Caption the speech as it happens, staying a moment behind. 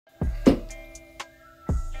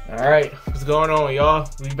Alright, what's going on, y'all?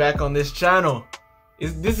 We back on this channel.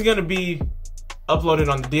 This is gonna be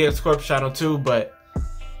uploaded on the DX Corp channel too, but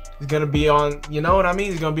it's gonna be on, you know what I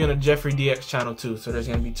mean? It's gonna be on the Jeffrey DX channel too. So there's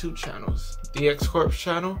gonna be two channels. DX Corp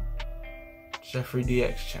channel, Jeffrey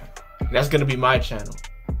DX channel. That's gonna be my channel.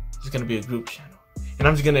 It's gonna be a group channel. And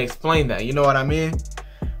I'm just gonna explain that, you know what I mean?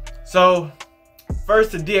 So,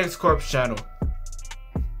 first the DX Corp channel.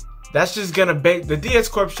 That's just gonna be, the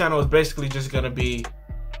DX Corp channel is basically just gonna be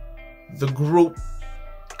the group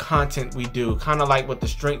content we do, kind of like what the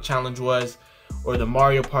strength challenge was, or the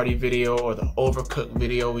Mario Party video, or the Overcooked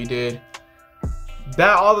video we did.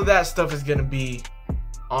 All of that stuff is gonna be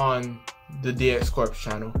on the DX Corp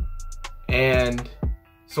channel. And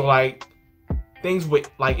so like things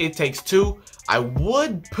with like It Takes Two, I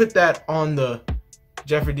would put that on the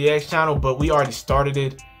Jeffrey DX channel, but we already started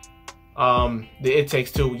it. The It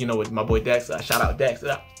Takes Two, you know, with my boy Dex. Shout out Dex.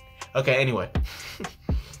 Okay, anyway.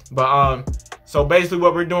 But so basically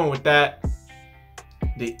what we're doing with that,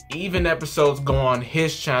 the even episodes go on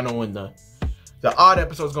his channel and the odd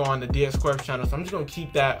episodes go on the DX Corp channel. So I'm just gonna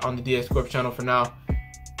keep that on the DX Corp channel for now.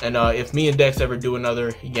 And if me and Dex ever do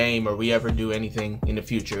another game, or we ever do anything in the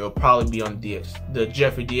future, it'll probably be on the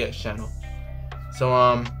Jeffrey DX channel.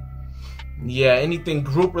 So yeah, anything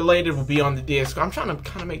group related will be on the DX. I'm trying to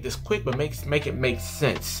kind of make this quick, but make it make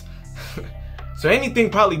sense. So anything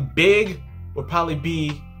probably big will probably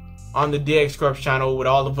be on the DX Corp channel with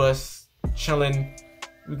all of us chilling.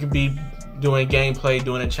 We could be doing gameplay,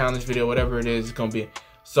 doing a challenge video, whatever it is, it's gonna be.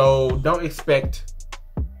 So don't expect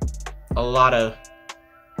a lot of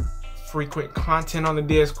frequent content on the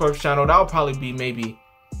DX Corp channel. That'll probably be maybe,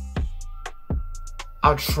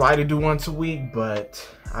 I'll try to do once a week, but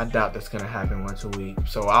I doubt that's gonna happen once a week.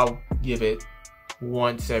 So I'll give it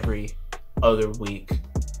once every other week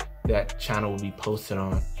that channel will be posted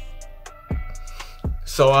on.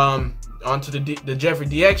 So onto the Jeffrey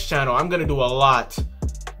DX channel, I'm gonna do a lot.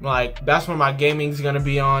 Like that's where my gaming's gonna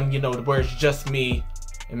be on, you know, where it's just me,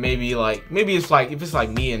 and maybe it's like if it's like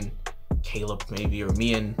me and Caleb maybe, or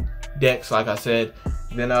me and Dex, like I said,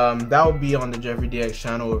 then that will be on the Jeffrey DX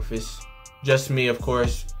channel. Or if it's just me, of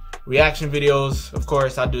course, reaction videos, of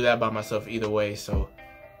course, I do that by myself either way. So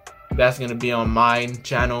that's gonna be on mine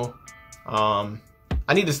channel.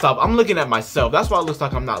 I need to stop. I'm looking at myself. That's why it looks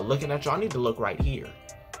like I'm not looking at y'all. I need to look right here.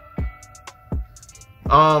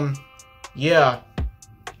 Yeah,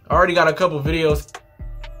 I already got a couple videos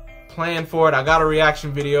planned for it. I got a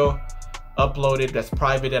reaction video uploaded that's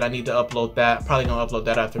private that I need to upload. That probably gonna upload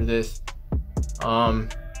that after this.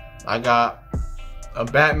 I got a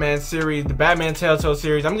Batman series, the Batman Telltale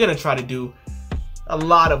series. I'm gonna try to do a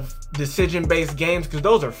lot of decision-based games because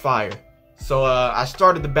those are fire. So I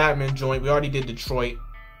started the Batman joint. We already did Detroit.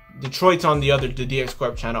 Detroit's on the DX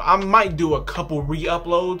Corp channel. I might do a couple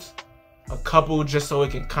re-uploads, a couple just so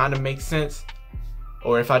it can kind of make sense.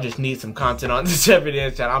 Or if I just need some content on the Jeffrey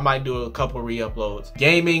DX channel, I might do a couple re-uploads.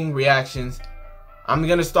 Gaming reactions. I'm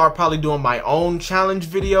gonna start probably doing my own challenge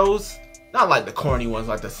videos. Not like the corny ones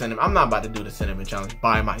like the cinnamon. I'm not about to do the cinnamon challenge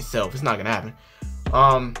by myself. It's not gonna happen.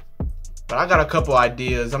 But I got a couple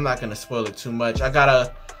ideas. I'm not gonna spoil it too much. I got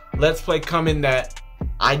a Let's Play coming that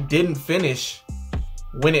I didn't finish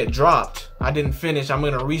when it dropped. I didn't finish. I'm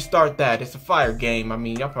gonna restart that. It's a fire game. I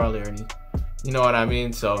mean, y'all probably already, you know what I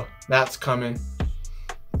mean. So that's coming.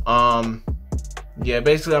 Yeah,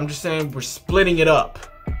 basically I'm just saying we're splitting it up.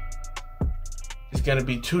 It's gonna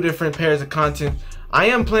be two different pairs of content. I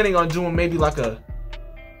am planning on doing maybe like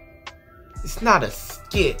it's not a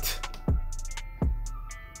skit,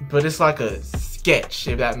 but it's like a sketch,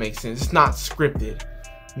 if that makes sense. It's not scripted.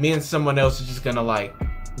 Me and someone else is just gonna like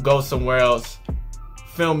go somewhere else,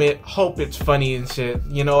 film it, hope it's funny and shit,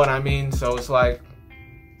 you know what I mean? So it's like,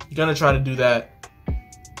 you're gonna try to do that.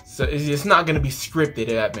 So it's not gonna be scripted,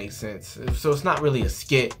 if that makes sense. So it's not really a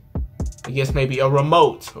skit. I guess maybe a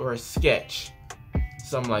remote or a sketch,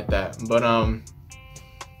 something like that. But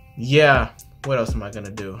yeah, what else am I gonna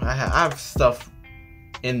do? I have stuff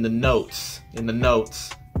in the notes.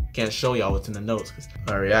 Can't show y'all what's in the notes because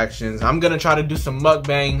my reactions. I'm gonna try to do some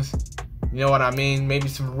mukbangs. You know what I mean? Maybe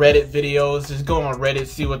some Reddit videos. Just go on Reddit,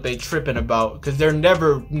 see what they tripping about, because they're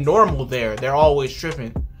never normal there. They're always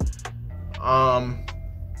tripping.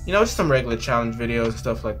 You know, just some regular challenge videos and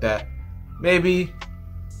stuff like that. Maybe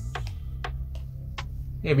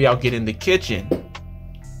I'll get in the kitchen.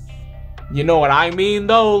 You know what I mean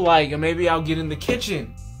though? Like maybe I'll get in the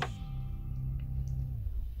kitchen.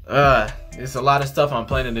 It's a lot of stuff I'm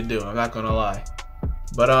planning to do, I'm not gonna lie.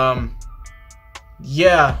 But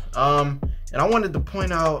yeah, and I wanted to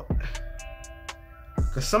point out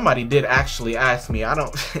Because somebody did actually ask me. I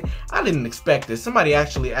didn't expect this. Somebody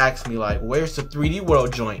actually asked me, like, where's the 3D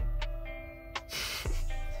World joint?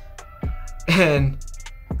 And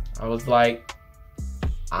I was like,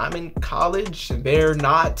 I'm in college. They're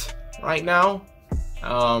not right now.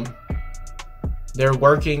 They're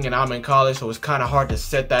working and I'm in college, so it's kind of hard to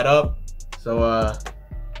set that up. So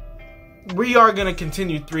we are gonna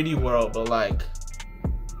continue 3D World, but like,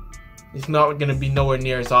 it's not gonna be nowhere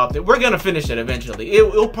near as often. We're gonna finish it eventually.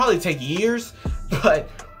 It'll probably take years, but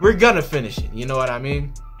we're gonna finish it. You know what I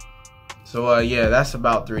mean? So yeah, that's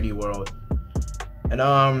about 3D World.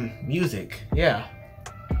 And music, yeah,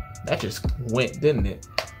 that just went, didn't it?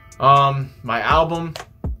 My album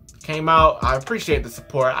came out. I appreciate the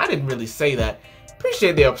support. I didn't really say that.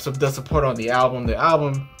 Appreciate the support on the album. The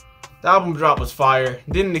album drop was fire.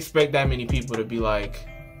 Didn't expect that many people to be like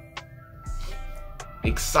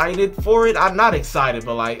excited for it. I'm not excited,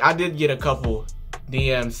 but like I did get a couple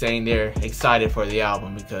DMs saying they're excited for the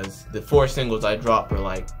album because the 4 singles I dropped were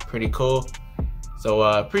like pretty cool. So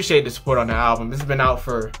appreciate the support on the album. It's been out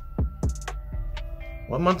for,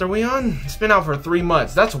 what month are we on? It's been out for 3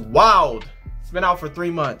 months. That's wild. It's been out for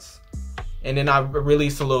 3 months. And then I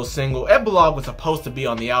released a little single. Epilogue was supposed to be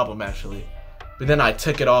on the album actually, but then I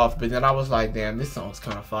took it off. But then I was like, damn, this song's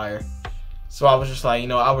kind of fire. So I was just like, you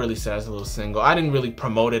know, I'll release it as a little single. I didn't really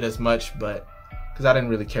promote it as much, but because I didn't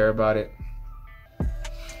really care about it.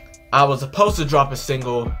 I was supposed to drop a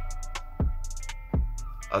single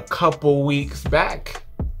a couple weeks back,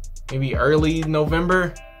 maybe early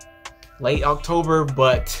November, late October,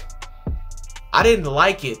 but I didn't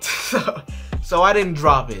like it. So I didn't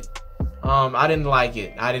drop it. I didn't like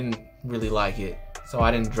it. I didn't really like it, so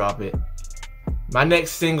I didn't drop it. My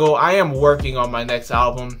next single, I am working on my next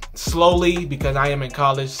album slowly because I am in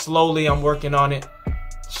college. Slowly I'm working on it.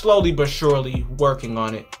 Slowly but surely working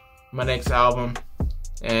on it. My next album,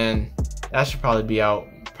 and that should probably be out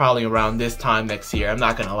probably around this time next year. I'm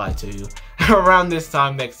not gonna lie to you. Around this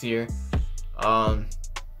time next year.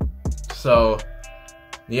 So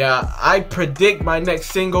yeah, I predict my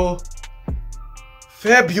next single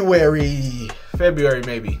February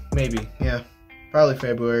maybe, yeah, probably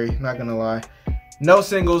February, not gonna lie. No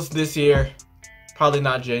singles this year, probably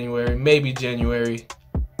not January, maybe January,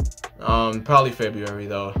 probably February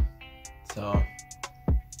though. So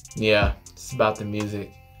yeah, it's about the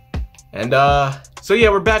music. And so yeah,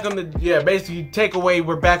 we're back on the, basically takeaway,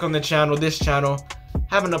 we're back on the channel, this channel.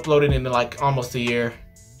 Haven't uploaded in like almost a year.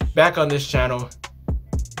 Back on this channel.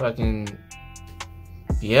 Fucking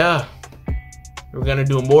yeah. We're gonna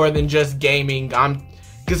do more than just gaming.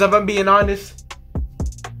 Cause if I'm being honest,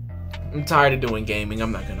 I'm tired of doing gaming,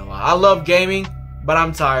 I'm not gonna lie. I love gaming, but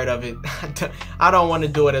I'm tired of it. I don't want to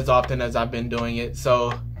do it as often as I've been doing it.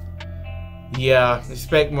 So yeah,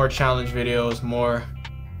 expect more challenge videos, more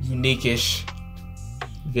unique-ish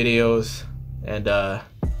videos, and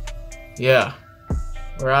yeah,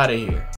 we're out of here.